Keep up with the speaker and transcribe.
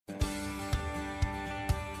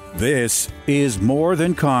This is More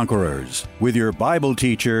Than Conquerors with your Bible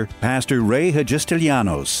teacher, Pastor Ray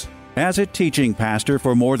Hagistilianos. As a teaching pastor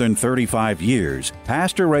for more than 35 years,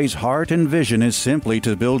 Pastor Ray's heart and vision is simply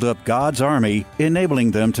to build up God's army,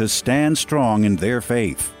 enabling them to stand strong in their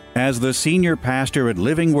faith. As the senior pastor at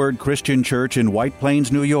Living Word Christian Church in White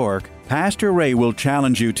Plains, New York, Pastor Ray will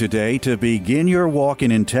challenge you today to begin your walk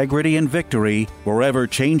in integrity and victory, forever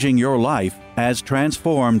changing your life as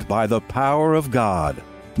transformed by the power of God.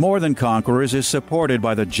 More Than Conquerors is supported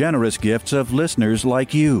by the generous gifts of listeners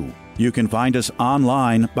like you. You can find us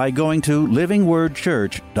online by going to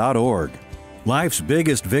livingwordchurch.org. Life's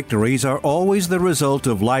biggest victories are always the result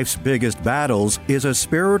of life's biggest battles is a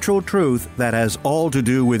spiritual truth that has all to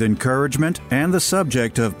do with encouragement and the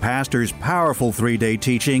subject of Pastor's powerful 3-day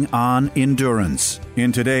teaching on endurance.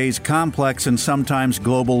 In today's complex and sometimes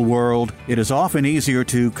global world, it is often easier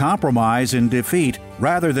to compromise and defeat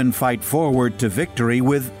rather than fight forward to victory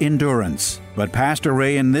with endurance. But Pastor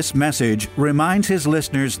Ray in this message reminds his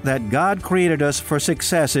listeners that God created us for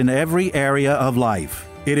success in every area of life.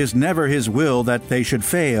 It is never His will that they should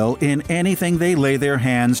fail in anything they lay their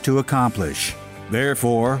hands to accomplish.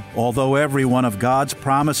 Therefore, although every one of God's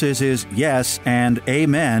promises is yes and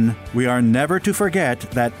amen, we are never to forget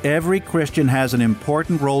that every Christian has an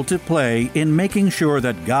important role to play in making sure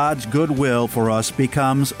that God's good will for us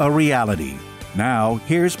becomes a reality. Now,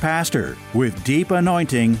 here's Pastor with deep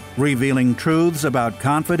anointing, revealing truths about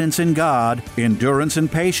confidence in God, endurance and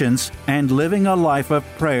patience, and living a life of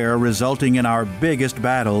prayer resulting in our biggest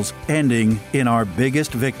battles, ending in our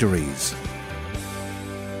biggest victories.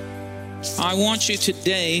 I want you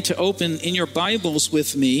today to open in your Bibles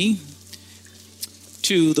with me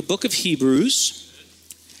to the book of Hebrews,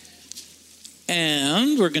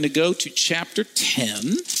 and we're going to go to chapter 10.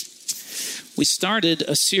 We started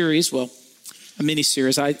a series, a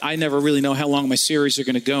mini-series. I never really know how long my series are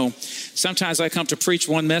going to go. Sometimes I come to preach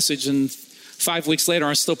one message and 5 weeks later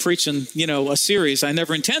I'm still preaching, a series. I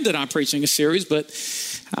never intended on preaching a series, but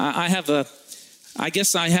I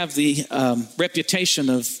guess I have the reputation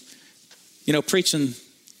of, preaching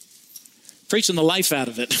the life out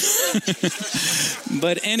of it.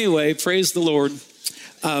 But anyway, praise the Lord.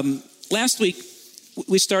 Last week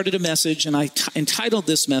we started a message, and I entitled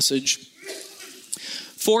this message,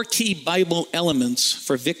 4 Key Bible Elements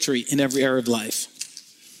for Victory in Every Area of Life.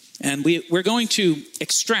 And we're going to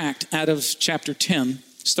extract out of chapter 10,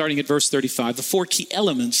 starting at verse 35, the 4 key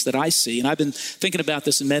elements that I see, and I've been thinking about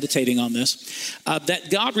this and meditating on this,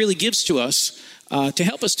 that God really gives to us to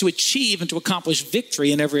help us to achieve and to accomplish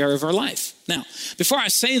victory in every area of our life. Now, before I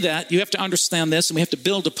say that, you have to understand this, and we have to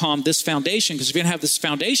build upon this foundation, because if you don't have this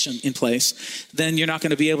foundation in place, then you're not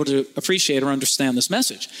going to be able to appreciate or understand this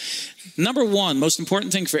message. Number one, most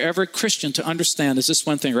important thing for every Christian to understand is this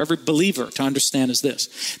one thing, or every believer to understand is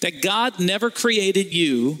this, that God never created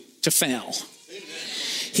you to fail.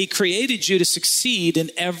 He created you to succeed in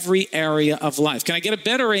every area of life. Can I get a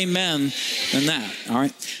better amen than that? All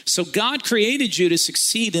right. So God created you to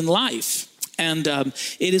succeed in life. And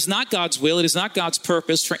it is not God's will, it is not God's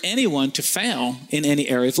purpose for anyone to fail in any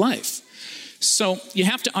area of life. So you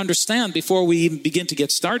have to understand before we even begin to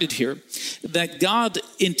get started here that God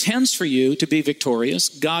intends for you to be victorious.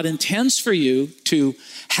 God intends for you to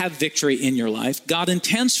have victory in your life. God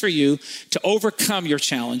intends for you to overcome your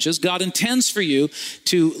challenges. God intends for you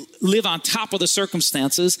to live on top of the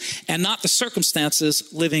circumstances and not the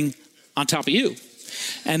circumstances living on top of you.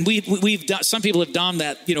 And we've done, some people have done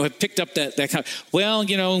that, have picked up that kind of,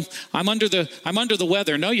 I'm under the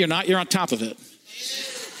weather. No, you're not. You're on top of it.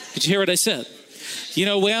 Did you hear what I said?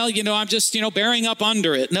 I'm just, bearing up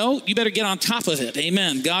under it. No, you better get on top of it.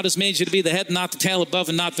 Amen. God has made you to be the head, not the tail, above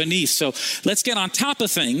and not beneath. So let's get on top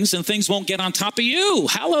of things, and things won't get on top of you.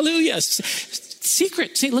 Hallelujah.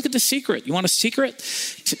 Secret. See, look at the secret. You want a secret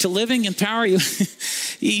to living in power?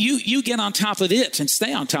 You get on top of it and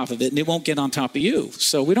stay on top of it, and it won't get on top of you.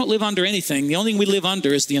 So we don't live under anything. The only thing we live under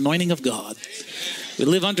is the anointing of God. We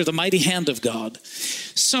live under the mighty hand of God.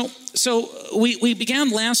 So we began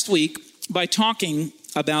last week by talking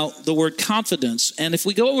about the word confidence. And if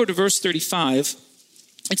we go over to verse 35,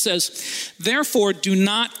 it says, "Therefore do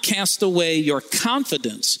not cast away your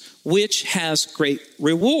confidence, which has great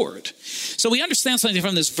reward." So we understand something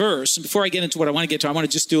from this verse. And before I get into what I want to get to, I want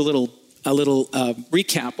to just do a little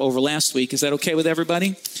recap over last week. Is that okay with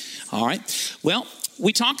everybody? All right. Well,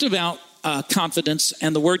 we talked about confidence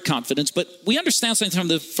and the word confidence, but we understand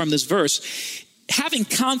something from this verse. Having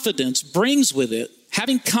confidence brings with it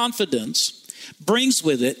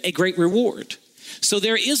a great reward. So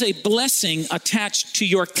there is a blessing attached to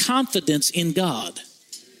your confidence in God.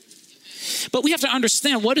 But we have to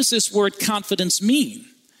understand, what does this word confidence mean?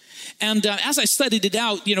 And as I studied it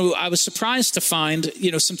out, I was surprised to find,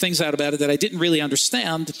 some things out about it that I didn't really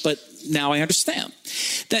understand, but now I understand.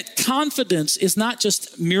 That confidence is not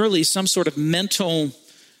just merely some sort of mental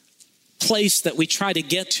place that we try to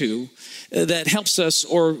get to that helps us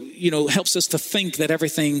helps us to think that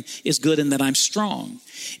everything is good and that I'm strong.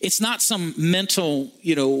 It's not some mental,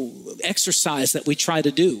 exercise that we try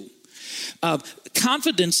to do.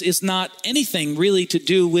 Confidence is not anything really to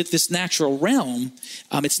do with this natural realm.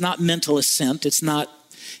 It's not mental assent. It's not,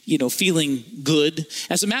 feeling good.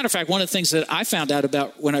 As a matter of fact, one of the things that I found out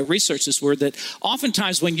about when I researched this word, that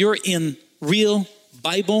oftentimes when you're in real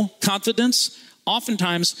Bible confidence,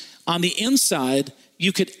 oftentimes on the inside,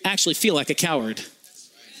 you could actually feel like a coward.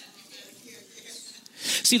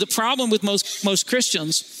 See, the problem with most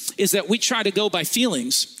Christians is that we try to go by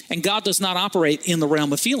feelings, and God does not operate in the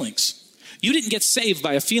realm of feelings. You didn't get saved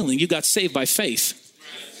by a feeling. You got saved by faith.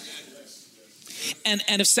 And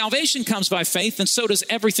if salvation comes by faith, then so does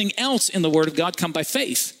everything else in the Word of God come by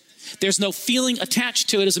faith. There's no feeling attached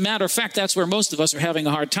to it. As a matter of fact, that's where most of us are having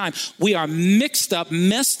a hard time. We are mixed up,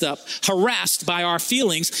 messed up, harassed by our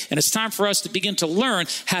feelings, and it's time for us to begin to learn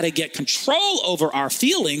how to get control over our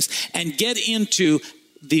feelings and get into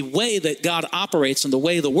the way that God operates and the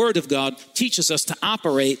way the Word of God teaches us to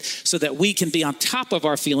operate so that we can be on top of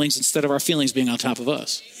our feelings instead of our feelings being on top of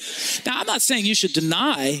us. Now, I'm not saying you should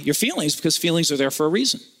deny your feelings, because feelings are there for a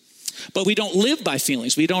reason. But we don't live by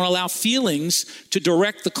feelings. We don't allow feelings to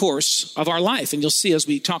direct the course of our life. And you'll see as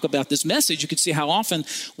we talk about this message, you can see how often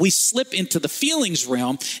we slip into the feelings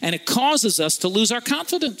realm, and it causes us to lose our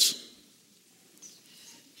confidence.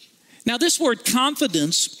 Now, this word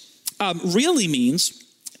confidence really means,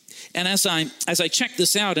 and as I checked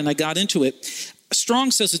this out and I got into it,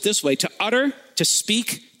 Strong says it this way: to utter, to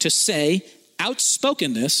speak, to say,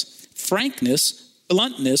 outspokenness, frankness,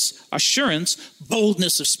 bluntness, assurance,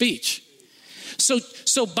 boldness of speech.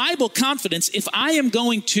 So Bible confidence, if I am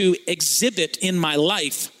going to exhibit in my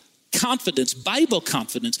life confidence, Bible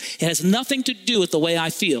confidence, it has nothing to do with the way I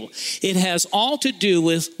feel. It has all to do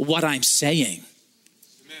with what I'm saying.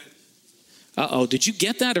 Uh-oh, did you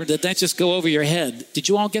get that, or did that just go over your head? Did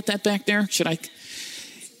you all get that back there?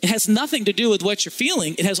 It has nothing to do with what you're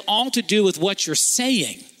feeling. It has all to do with what you're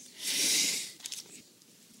saying.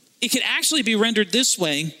 It can actually be rendered this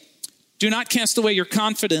way: do not cast away your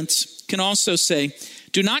confidence. Can also say,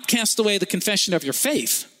 do not cast away the confession of your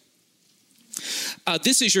faith.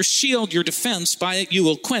 This is your shield, your defense. By it you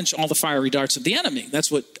will quench all the fiery darts of the enemy.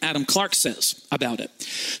 That's what Adam Clark says about it.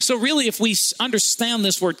 So really, if we understand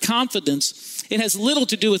this word confidence, it has little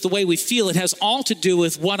to do with the way we feel. It has all to do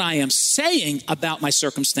with what I am saying about my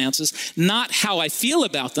circumstances, not how I feel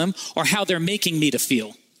about them or how they're making me to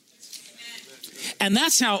feel. And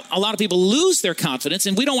that's how a lot of people lose their confidence.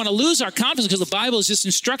 And we don't want to lose our confidence, because the Bible is just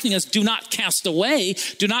instructing us, do not cast away,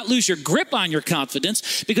 do not lose your grip on your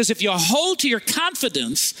confidence. Because if you hold to your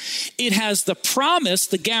confidence, it has the promise,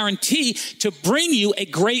 the guarantee to bring you a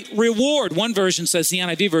great reward. One version says, the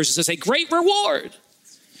NIV version says, a great reward.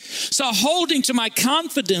 So holding to my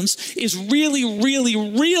confidence is really, really,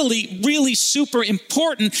 really, really super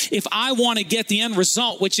important if I want to get the end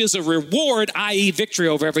result, which is a reward, i.e. victory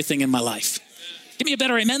over everything in my life. Give me a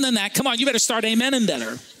better amen than that. Come on, you better start amening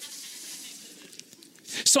better.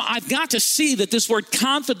 So I've got to see that this word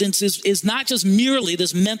confidence is not just merely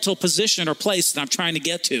this mental position or place that I'm trying to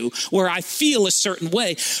get to where I feel a certain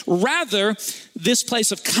way. Rather, this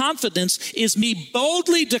place of confidence is me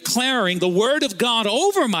boldly declaring the Word of God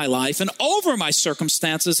over my life and over my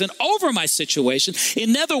circumstances and over my situation.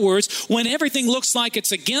 In other words, when everything looks like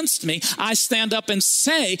it's against me, I stand up and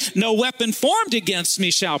say, no weapon formed against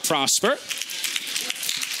me shall prosper.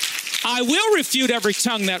 I will refute every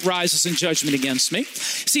tongue that rises in judgment against me.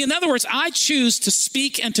 See, in other words, I choose to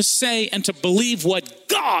speak and to say and to believe what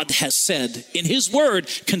God has said in His Word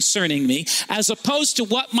concerning me, as opposed to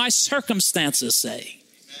what my circumstances say,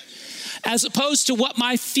 as opposed to what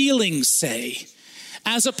my feelings say,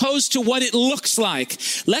 as opposed to what it looks like.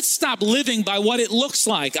 Let's stop living by what it looks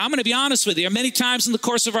like. I'm going to be honest with you. Many times in the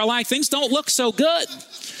course of our life, things don't look so good.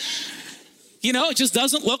 It just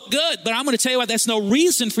doesn't look good. But I'm going to tell you what, that's no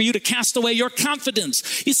reason for you to cast away your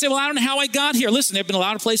confidence. You say, well, I don't know how I got here. Listen, there have been a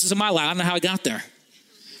lot of places in my life, I don't know how I got there.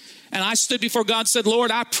 And I stood before God and said,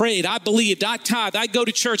 Lord, I prayed, I believed, I tithed, I go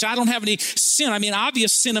to church. I don't have any sin.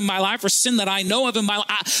 Obvious sin in my life or sin that I know of in my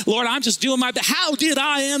life. Lord, I'm just doing my best. How did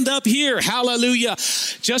I end up here? Hallelujah.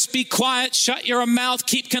 Just be quiet, shut your mouth,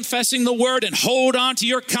 keep confessing the Word, and hold on to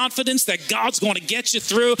your confidence that God's going to get you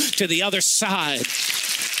through to the other side.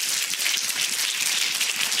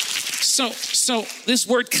 So this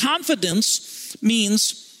word confidence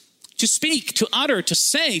means to speak, to utter, to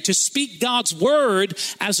say, to speak God's word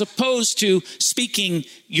as opposed to speaking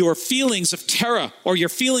your feelings of terror or your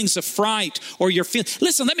feelings of fright or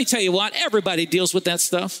Listen, let me tell you what, everybody deals with that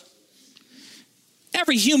stuff.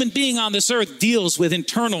 Every human being on this earth deals with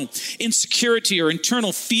internal insecurity or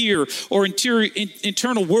internal fear or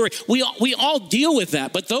internal worry. We all deal with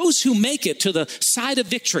that. But those who make it to the side of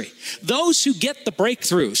victory, those who get the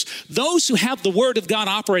breakthroughs, those who have the word of God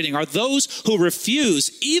operating are those who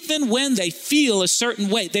refuse, even when they feel a certain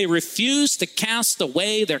way, they refuse to cast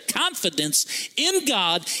away their confidence in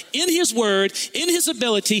God, in his word, in his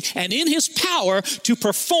ability, and in his power to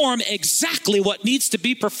perform exactly what needs to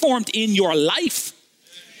be performed in your life.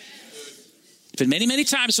 Been many, many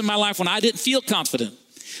times in my life when I didn't feel confident.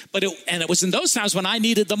 And it was in those times when I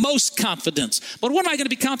needed the most confidence. But what am I going to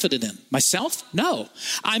be confident in? Myself? No.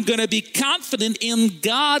 I'm going to be confident in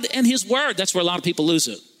God and his word. That's where a lot of people lose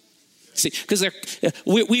it. See, because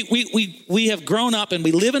we have grown up and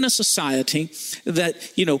we live in a society that,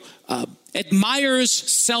 admires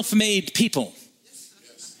self-made people.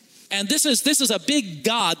 And this is a big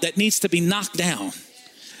God that needs to be knocked down.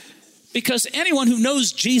 Because anyone who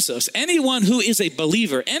knows Jesus, anyone who is a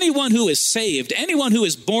believer, anyone who is saved, anyone who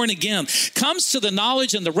is born again, comes to the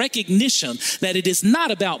knowledge and the recognition that it is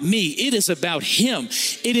not about me, it is about him.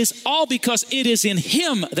 It is all because it is in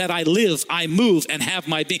him that I live, I move, and have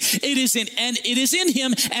my being. It is in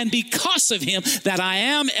him and because of him that I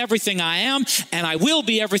am everything I am, and I will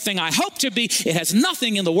be everything I hope to be. It has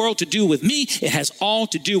nothing in the world to do with me. It has all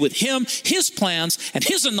to do with him, his plans, and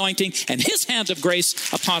his anointing, and his hand of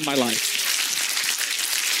grace upon my life.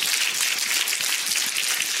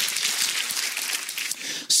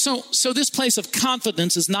 So this place of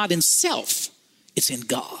confidence is not in self. It's in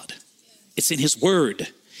God. It's in his word.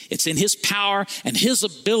 It's in his power and his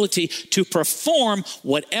ability to perform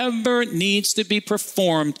whatever needs to be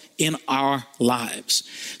performed in our lives.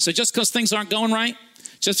 So just because things aren't going right,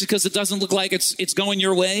 just because it doesn't look like it's going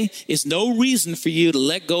your way, is no reason for you to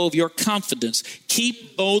let go of your confidence.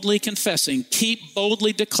 Keep boldly confessing. Keep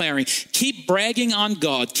boldly declaring. Keep bragging on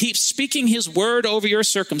God. Keep speaking his word over your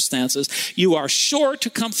circumstances. You are sure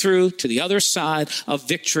to come through to the other side of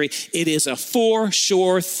victory. It is a for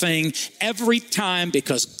sure thing every time,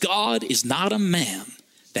 because God is not a man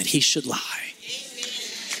that he should lie.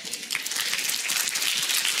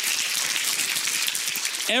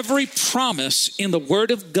 Every promise in the word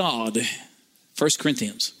of God, 1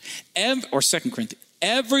 Corinthians, or 2 Corinthians,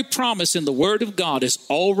 every promise in the word of God is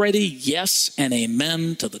already yes and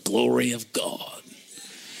amen to the glory of God.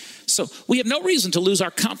 So we have no reason to lose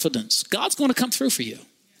our confidence. God's going to come through for you.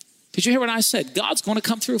 Did you hear what I said? God's going to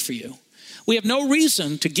come through for you. We have no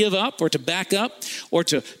reason to give up or to back up or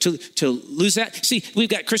to lose that. See, we've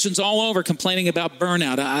got Christians all over complaining about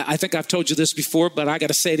burnout. I think I've told you this before, but I got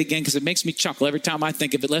to say it again because it makes me chuckle every time I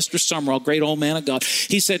think of it. Lester Sumrall, great old man of God,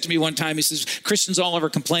 he said to me one time, he says, Christians all over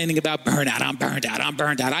complaining about burnout. I'm burned out. I'm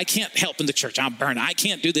burned out. I can't help in the church. I'm burned out. I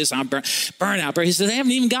can't do this. I'm burned out. But he said, they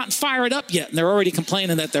haven't even gotten fired up yet, and they're already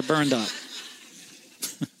complaining that they're burned up.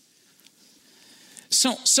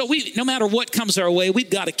 So we, no matter what comes our way, we've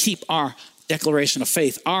got to keep our declaration of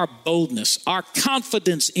faith, our boldness, our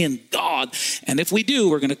confidence in God. And if we do,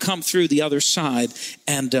 we're going to come through the other side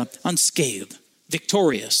and unscathed,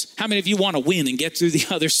 victorious. How many of you want to win and get through the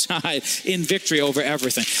other side in victory over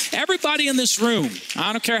everything? Everybody in this room,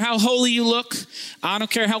 I don't care how holy you look. I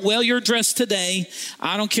don't care how well you're dressed today.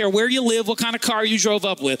 I don't care where you live, what kind of car you drove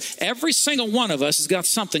up with. Every single one of us has got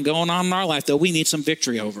something going on in our life that we need some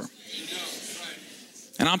victory over.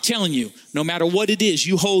 And I'm telling you, no matter what it is,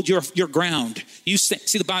 you hold your ground. You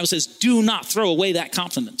see, the Bible says, do not throw away that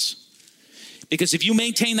confidence. Because if you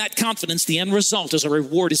maintain that confidence, the end result is a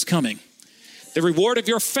reward is coming. The reward of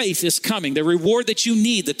your faith is coming. The reward that you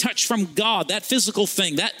need, the touch from God, that physical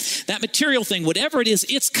thing, that material thing, whatever it is,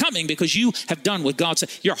 it's coming because you have done what God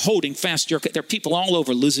said. You're holding fast. There are people all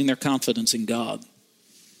over losing their confidence in God.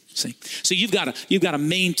 See? So you've got to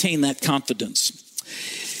maintain that confidence.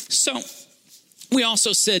 So we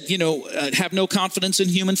also said, have no confidence in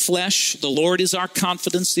human flesh. The Lord is our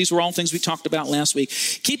confidence. These were all things we talked about last week.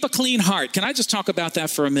 Keep a clean heart. Can I just talk about that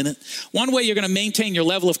for a minute? One way you're going to maintain your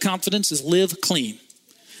level of confidence is live clean.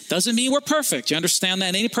 Doesn't mean we're perfect. You understand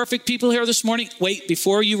that? Any perfect people here this morning? Wait,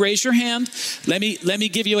 before you raise your hand, let me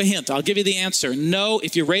give you a hint. I'll give you the answer. No,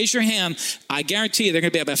 if you raise your hand, I guarantee you there are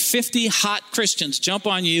going to be about 50 hot Christians jump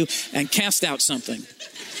on you and cast out something.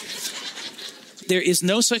 There is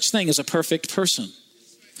no such thing as a perfect person.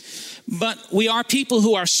 But we are people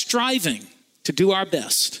who are striving to do our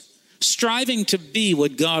best, striving to be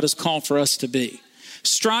what God has called for us to be,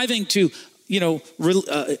 striving to,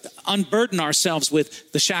 unburden ourselves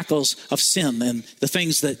with the shackles of sin and the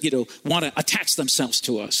things that, want to attach themselves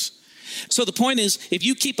to us. So the point is, if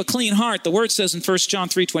you keep a clean heart, the word says in 1 John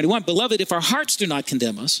 3:21, beloved, if our hearts do not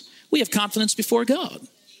condemn us, we have confidence before God.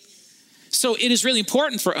 So it is really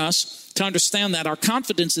important for us to understand that our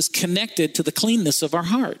confidence is connected to the cleanness of our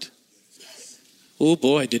heart. Oh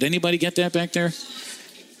boy, did anybody get that back there?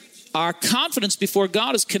 Our confidence before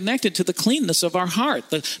God is connected to the cleanness of our heart.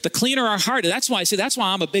 The cleaner our heart, that's why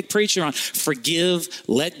I'm a big preacher on forgive,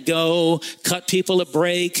 let go, cut people a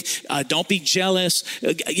break, don't be jealous.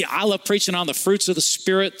 I love preaching on the fruits of the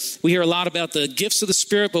Spirit. We hear a lot about the gifts of the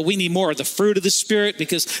Spirit, but we need more of the fruit of the Spirit,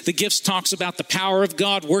 because the gifts talks about the power of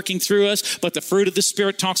God working through us, but the fruit of the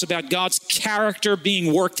Spirit talks about God's character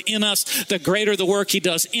being worked in us. The greater the work he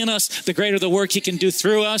does in us, the greater the work he can do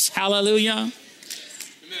through us. Hallelujah.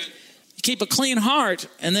 Keep a clean heart,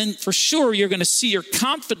 and then for sure you're going to see your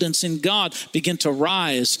confidence in God begin to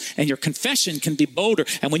rise, and your confession can be bolder.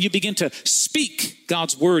 And when you begin to speak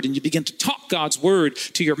God's word and you begin to talk God's word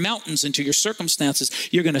to your mountains and to your circumstances,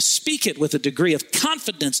 you're going to speak it with a degree of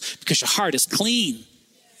confidence because your heart is clean.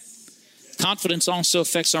 Confidence also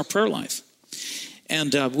affects our prayer life.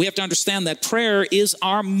 And we have to understand that prayer is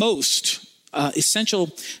our most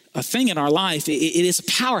essential thing in our life. It is a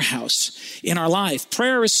powerhouse in our life.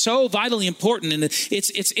 Prayer is so vitally important, and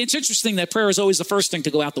it's interesting that prayer is always the first thing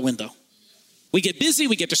to go out the window. We get busy,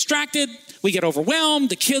 we get distracted, we get overwhelmed.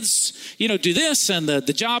 The kids, do this, and the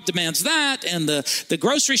job demands that, and the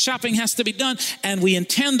grocery shopping has to be done, and we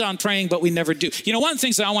intend on praying, but we never do. One of the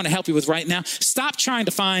things that I want to help you with right now, stop trying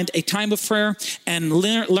to find a time of prayer and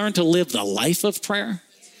learn to live the life of prayer.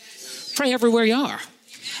 Pray everywhere you are.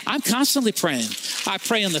 I'm constantly praying. I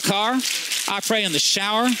pray in the car. I pray in the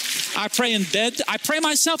shower. I pray in bed. I pray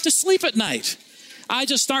myself to sleep at night. I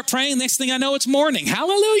just start praying. Next thing I know, it's morning.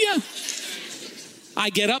 Hallelujah. I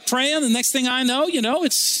get up praying. The next thing I know,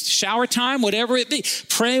 it's shower time, whatever it be.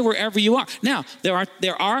 Pray wherever you are. Now,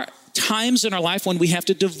 there are times in our life when we have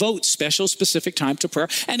to devote specific time to prayer.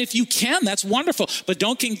 And if you can, that's wonderful. But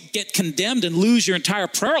don't get condemned and lose your entire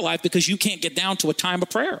prayer life because you can't get down to a time of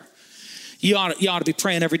prayer. You ought to be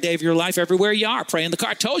praying every day of your life, everywhere you are. Pray in the car.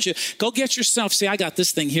 I told you, go get yourself. See, I got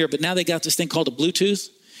this thing here, but now they got this thing called a Bluetooth.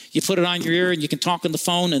 You put it on your ear and you can talk on the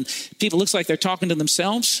phone, and people looks like they're talking to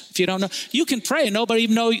themselves. If you don't know, you can pray and nobody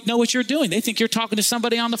even know what you're doing. They think you're talking to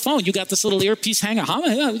somebody on the phone. You got this little earpiece hanging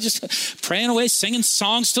on, just praying away, singing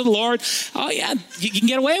songs to the Lord. Oh yeah, you can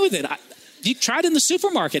get away with it. You try it in the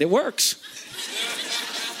supermarket. It works.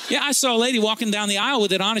 Yeah, I saw a lady walking down the aisle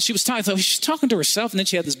with it on, and she was talking. I thought she's talking to herself, and then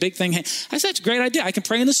she had this big thing. I said, "That's a great idea. I can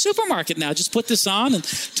pray in the supermarket now. Just put this on and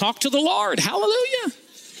talk to the Lord. Hallelujah."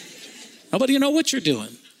 Nobody know what you're doing.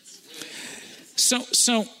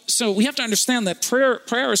 So we have to understand that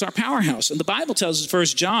prayer is our powerhouse, and the Bible tells us,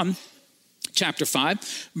 1 John chapter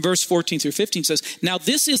 5, verse 14 through 15 says, "Now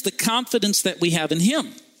this is the confidence that we have in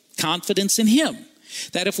Him, confidence in Him,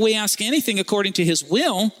 that if we ask anything according to His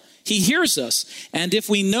will, He hears us. And if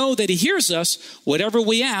we know that He hears us, whatever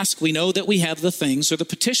we ask, we know that we have the things or the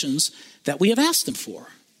petitions that we have asked Him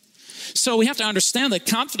for." So we have to understand that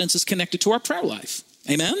confidence is connected to our prayer life.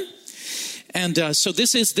 Amen? And so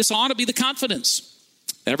this ought to be the confidence.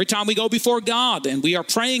 Every time we go before God and we are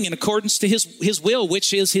praying in accordance to His will,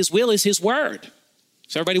 which is His will is His word.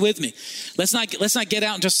 Is everybody with me? Let's not get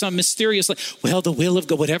out into some mysterious, the will of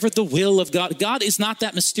God, whatever the will of God. God is not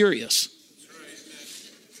that mysterious.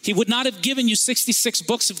 He would not have given you 66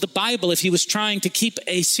 books of the Bible if He was trying to keep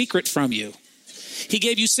a secret from you. He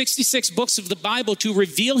gave you 66 books of the Bible to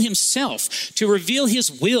reveal Himself, to reveal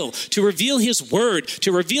His will, to reveal His word,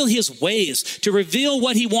 to reveal His ways, to reveal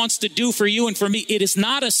what He wants to do for you and for me. It is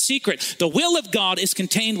not a secret. The will of God is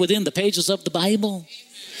contained within the pages of the Bible.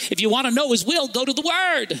 If you want to know His will, go to the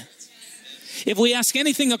Word. If we ask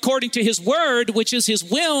anything according to His word, which is His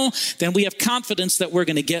will, then we have confidence that we're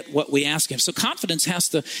going to get what we ask Him. So confidence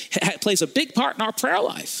plays a big part in our prayer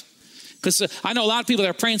life. Because I know a lot of people that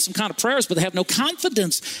are praying some kind of prayers, but they have no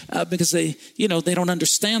confidence because they don't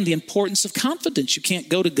understand the importance of confidence. You can't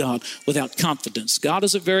go to God without confidence. God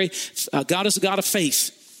is a God of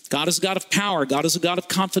faith. God is a God of power. God is a God of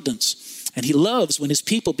confidence. And He loves when His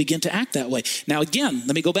people begin to act that way. Now again,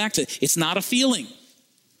 let me go back to it's not a feeling.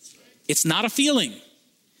 It's not a feeling.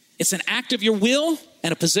 It's an act of your will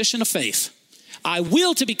and a position of faith. I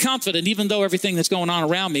will to be confident, even though everything that's going on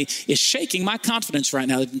around me is shaking my confidence right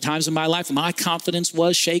now. There have been times in my life when my confidence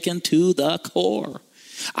was shaken to the core.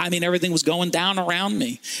 I mean, everything was going down around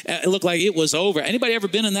me. It looked like it was over. Anybody ever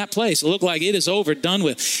been in that place? It looked like it is over, done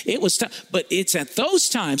with. It was tough. But it's at those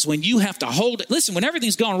times when you have to hold it. Listen, when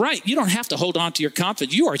everything's going right, you don't have to hold on to your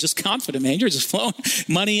confidence. You are just confident, man. You're just flowing.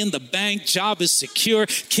 Money in the bank. Job is secure.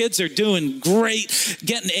 Kids are doing great.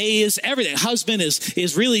 Getting A's. Everything. Husband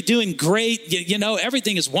is really doing great. You know,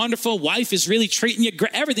 everything is wonderful. Wife is really treating you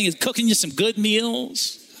great. Everything is cooking you some good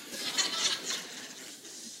meals.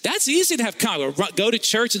 That's easy to have confidence. Go to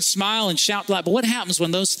church and smile and shout loud. But what happens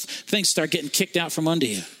when those things start getting kicked out from under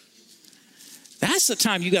you? That's the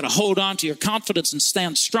time you got to hold on to your confidence and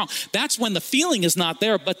stand strong. That's when the feeling is not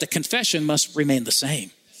there, but the confession must remain the same.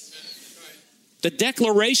 The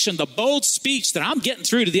declaration, the bold speech that I'm getting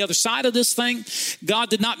through to the other side of this thing. God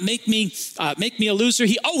did not make me a loser.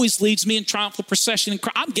 He always leads me in triumphal procession.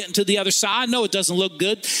 I'm getting to the other side. I know it doesn't look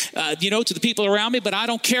good, to the people around me, but I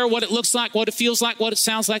don't care what it looks like, what it feels like, what it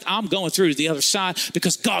sounds like. I'm going through to the other side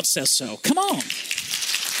because God says so. Come on.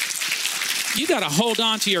 You got to hold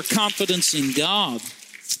on to your confidence in God.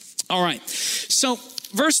 All right. So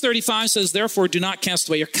verse 35 says, therefore, do not cast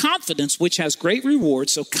away your confidence, which has great reward.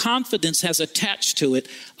 So confidence has attached to it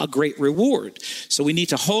a great reward. So we need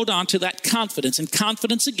to hold on to that confidence. And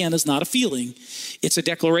confidence, again, is not a feeling. It's a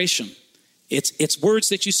declaration. It's words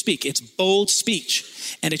that you speak. It's bold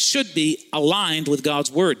speech. And it should be aligned with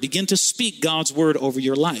God's word. Begin to speak God's word over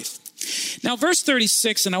your life. Now, verse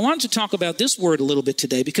 36, and I wanted to talk about this word a little bit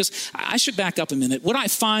today because I should back up a minute. What I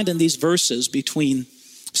find in these verses between...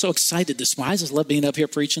 So excited this morning. I just love being up here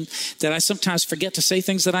preaching that I sometimes forget to say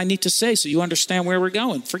things that I need to say so you understand where we're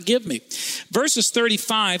going. Forgive me. Verses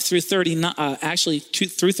 35 through 39,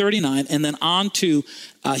 through 39, and then on to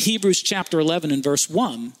Hebrews chapter 11 and verse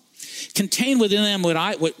 1, contain within them what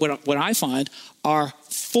I find are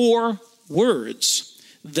 4 words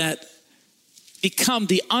that become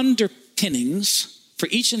the underpinnings for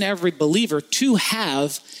each and every believer to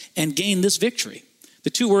have and gain this victory.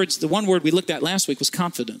 The one word we looked at last week was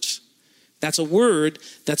confidence. That's a word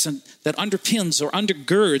that underpins or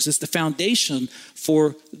undergirds is the foundation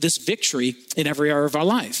for this victory in every area of our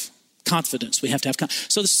life. Confidence. We have to have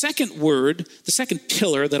confidence. So the second word, the second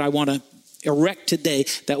pillar that I want to erect today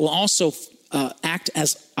that will also act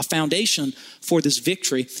as a foundation for this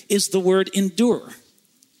victory is the word endure.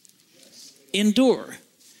 Endure.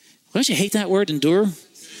 Don't you hate that word, endure?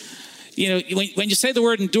 You know, when you say the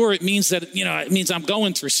word endure, it means that, it means I'm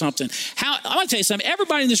going through something. I want to tell you something.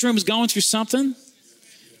 Everybody in this room is going through something.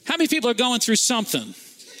 How many people are going through something?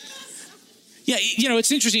 Yeah,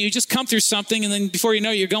 it's interesting. You just come through something, and then before you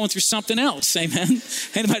know it, you're going through something else. Amen?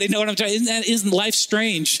 Anybody know what I'm talking about? Isn't life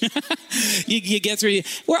strange? you get through.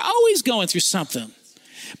 We're always going through something.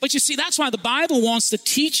 But you see, that's why the Bible wants to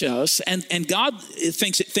teach us, and God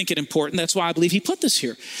think it important. That's why I believe he put this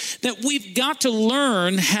here, that we've got to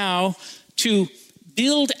learn how to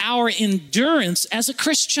build our endurance as a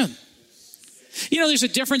Christian. There's a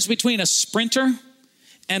difference between a sprinter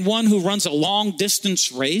and one who runs a long distance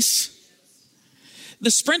race.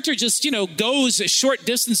 The sprinter just, goes a short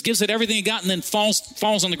distance, gives it everything he got, and then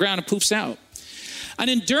falls on the ground and poofs out. An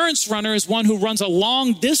endurance runner is one who runs a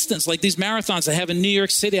long distance, like these marathons they have in New York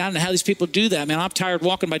City. I don't know how these people do that, man. I'm tired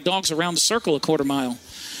walking my dogs around the circle a quarter mile.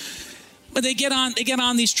 But they get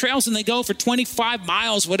on these trails and they go for 25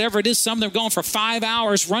 miles, whatever it is. Some of them are going for 5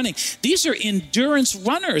 hours running. These are endurance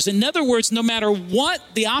runners. In other words, no matter what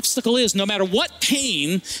the obstacle is, no matter what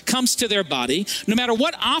pain comes to their body, no matter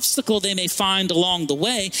what obstacle they may find along the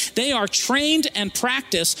way, they are trained and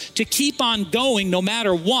practiced to keep on going no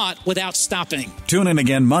matter what without stopping. Tune in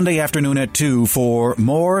again Monday afternoon at 2 for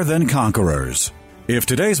More Than Conquerors. If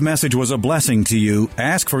today's message was a blessing to you,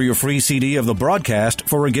 ask for your free CD of the broadcast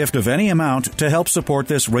for a gift of any amount to help support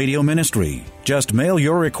this radio ministry. Just mail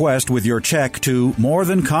your request with your check to More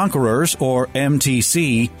Than Conquerors or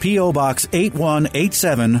MTC, P.O. Box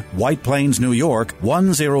 8187, White Plains, New York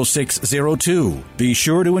 10602. Be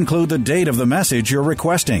sure to include the date of the message you're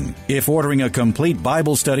requesting. If ordering a complete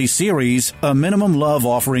Bible study series, a minimum love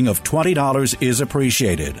offering of $20 is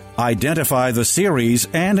appreciated. Identify the series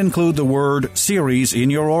and include the word series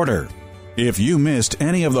in your order. If you missed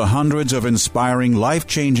any of the hundreds of inspiring,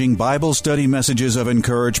 life-changing Bible study messages of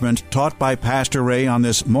encouragement taught by Pastor Ray on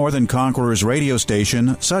this More Than Conquerors radio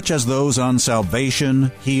station, such as those on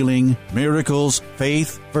salvation, healing, miracles,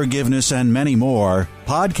 faith, forgiveness, and many more,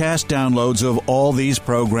 podcast downloads of all these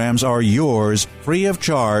programs are yours free of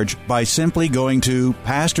charge by simply going to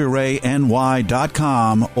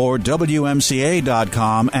PastorRayNY.com or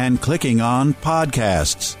WMCA.com and clicking on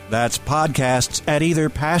podcasts. That's podcasts at either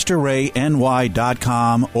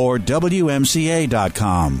PastorRayNY.com or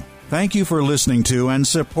WMCA.com. Thank you for listening to and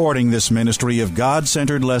supporting this ministry of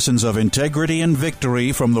God-centered lessons of integrity and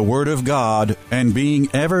victory from the Word of God, and being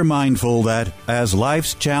ever mindful that, as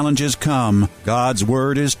life's challenges come, God's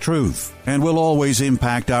Word is truth and will always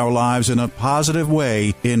impact our lives in a positive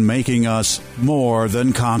way in making us more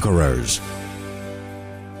than conquerors.